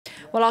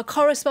Well, our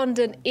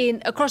correspondent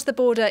across the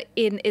border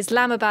in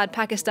Islamabad,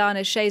 Pakistan,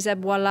 is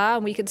Shahzaib Wahlah,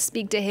 and we can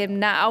speak to him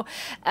now.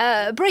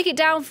 Break it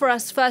down for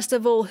us, first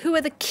of all. Who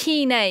are the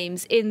key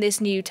names in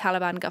this new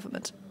Taliban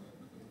government?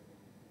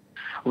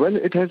 Well,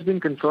 it has been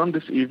confirmed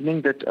this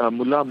evening that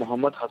Mullah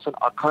Muhammad Hasan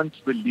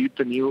will lead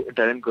the new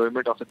interim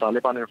government of the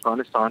Taliban in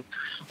Afghanistan.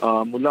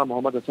 Mullah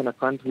Muhammad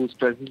Hasan, who is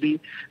presently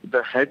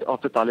the head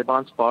of the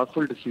Taliban's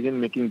powerful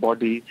decision-making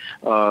body,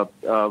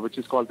 which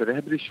is called the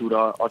Rehbari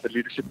Shura, or the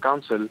Leadership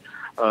Council.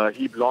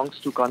 He belongs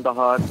to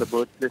Kandahar, the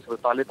birthplace of the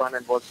Taliban,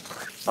 and was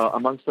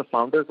amongst the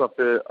founders of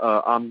the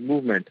armed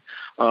movement.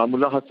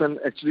 Mullah Hasan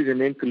actually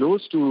remained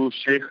close to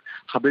Sheikh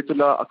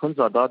Zabihullah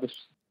Mujahid, the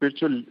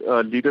spiritual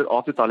leader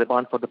of the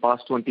Taliban, for the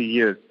past 20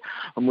 years.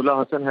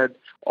 Mullah Hasan had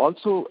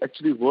also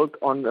actually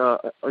worked on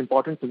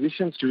important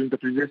positions during the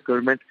previous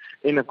government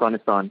in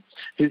Afghanistan.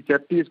 His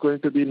deputy is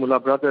going to be Mullah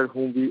Baradar,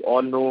 whom we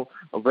all know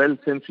well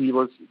since he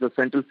was the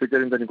central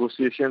figure in the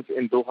negotiations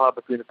in Doha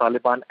between the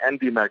Taliban and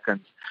the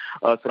Americans.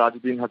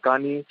 Sirajuddin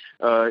Haqqani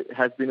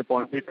has been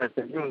appointed as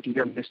the new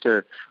interior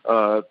minister.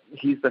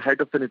 He's the head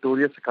of the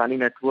notorious Haqqani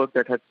network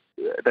that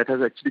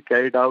has actually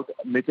carried out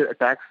major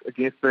attacks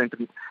against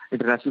the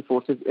international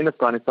forces in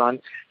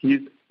Afghanistan. He's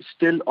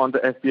still on the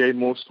FBI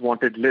most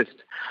wanted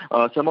list.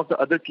 Some of the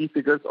other key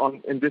figures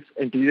in this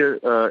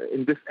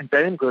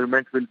interim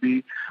government will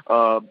be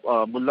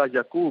Mullah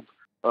Yaqub,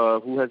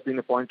 who has been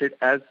appointed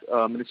as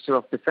Minister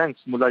of Defense.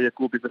 Mullah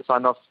Yaqub is the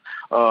son of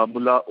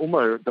Mullah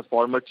Umar, the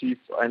former chief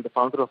and the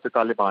founder of the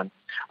Taliban.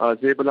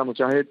 Zabihullah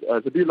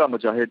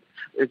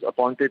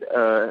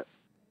Mujahid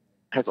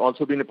has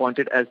also been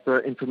appointed as the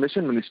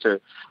Information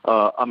Minister,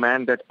 a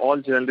man that all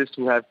journalists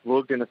who have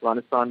worked in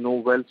Afghanistan know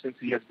well, since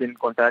he has been in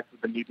contact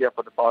with the media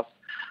for the past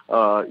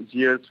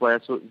years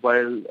via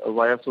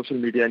social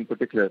media in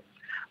particular.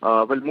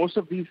 Well, most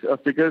of these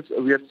figures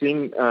we are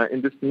seeing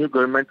in this new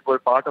government were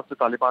part of the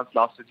Taliban's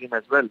last regime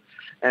as well,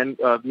 and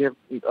we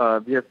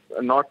have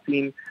not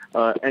seen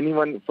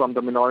anyone from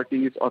the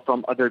minorities or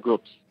from other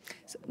groups.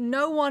 So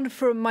no one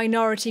from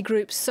minority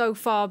groups so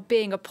far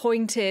being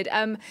appointed.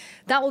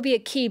 That will be a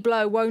key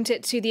blow, won't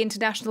it, to the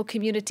international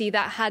community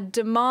that had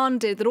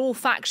demanded that all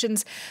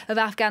factions of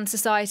Afghan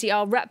society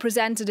are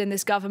represented in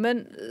this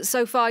government.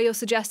 So far, you're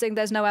suggesting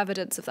there's no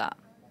evidence of that.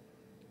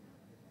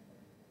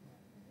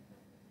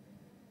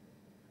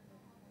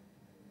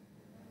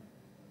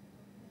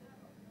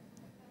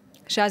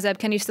 Shahzaib,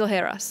 can you still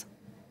hear us?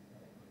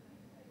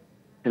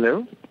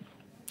 Hello?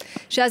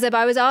 Shahzaib,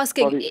 I was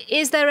asking,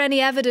 is there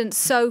any evidence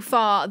so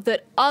far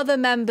that other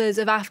members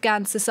of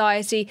Afghan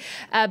society,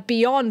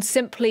 beyond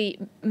simply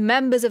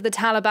members of the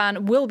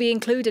Taliban, will be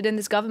included in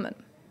this government?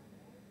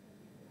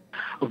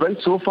 Well,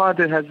 so far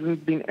there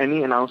hasn't been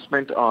any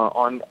announcement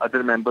on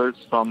other members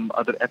from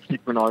other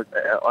ethnic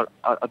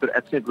other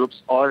ethnic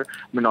groups or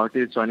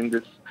minorities joining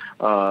this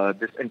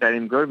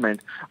interim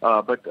government.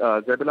 But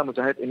Zabihullah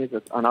Mujahid, in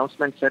his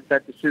announcement, said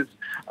that this is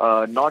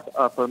not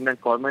a permanent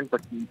government,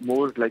 but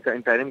more like an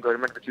interim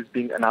government, which is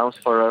being announced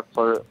for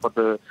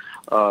the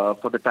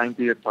time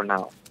period for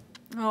now.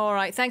 All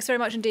right. Thanks very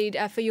much indeed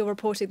for your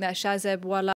reporting there, Shahzaib Wahlah.